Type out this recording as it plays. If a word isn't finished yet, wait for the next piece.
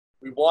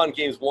we won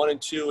games 1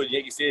 and 2 at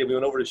Yankee Stadium. We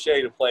went over to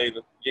Shea to play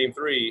the game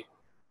 3,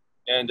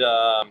 and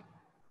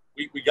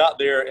we got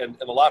there, and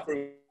the locker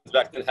room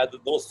back then had the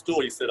little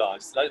stool you sit on,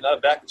 just not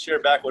a back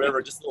chair back,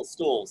 whatever, just little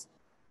stools.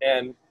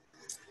 And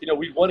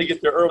we wanted to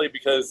get there early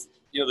because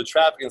the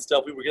traffic and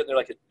stuff. We were getting there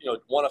like at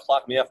 1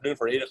 o'clock in the afternoon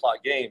for an 8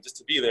 o'clock game just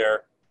to be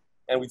there,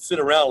 and we'd sit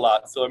around a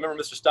lot. So I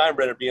remember Mr.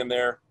 Steinbrenner being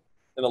there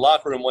in the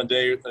locker room one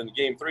day in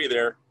game 3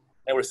 there,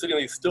 and we're sitting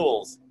on these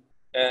stools,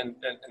 and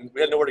we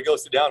had nowhere to go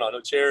sit down on,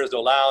 no chairs,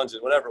 no lounge,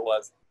 and whatever it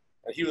was.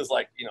 And he was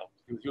like,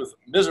 he was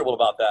miserable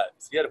about that.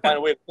 So he had to find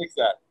a way to fix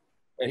that.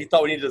 And he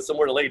thought we needed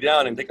somewhere to lay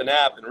down and take a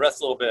nap and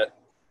rest a little bit.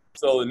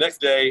 So the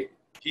next day,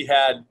 he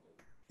had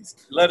these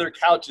leather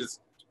couches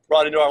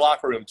brought into our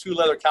locker room, 2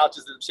 leather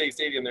couches at Shea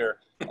Stadium there,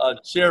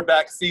 chair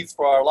back seats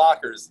for our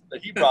lockers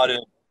that he brought in.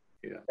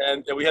 Yeah.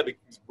 And we had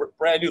these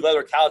brand new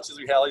leather couches.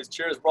 We had all these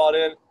chairs brought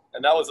in,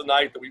 and that was the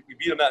night that we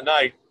beat them that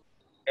night.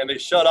 And they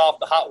shut off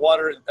the hot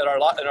water in our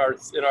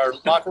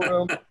locker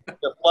room.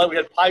 We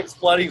had pipes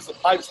flooding, so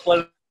pipes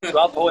flooded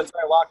throughout the whole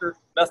entire locker,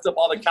 messed up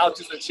all the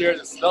couches and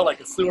chairs. It smelled like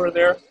a sewer in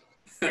there.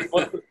 We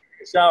went to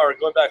the shower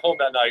going back home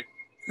that night.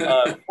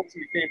 Once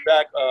we came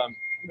back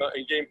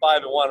in game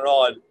 5 and won it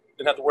all, and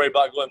didn't have to worry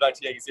about going back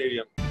to Yankee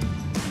Stadium.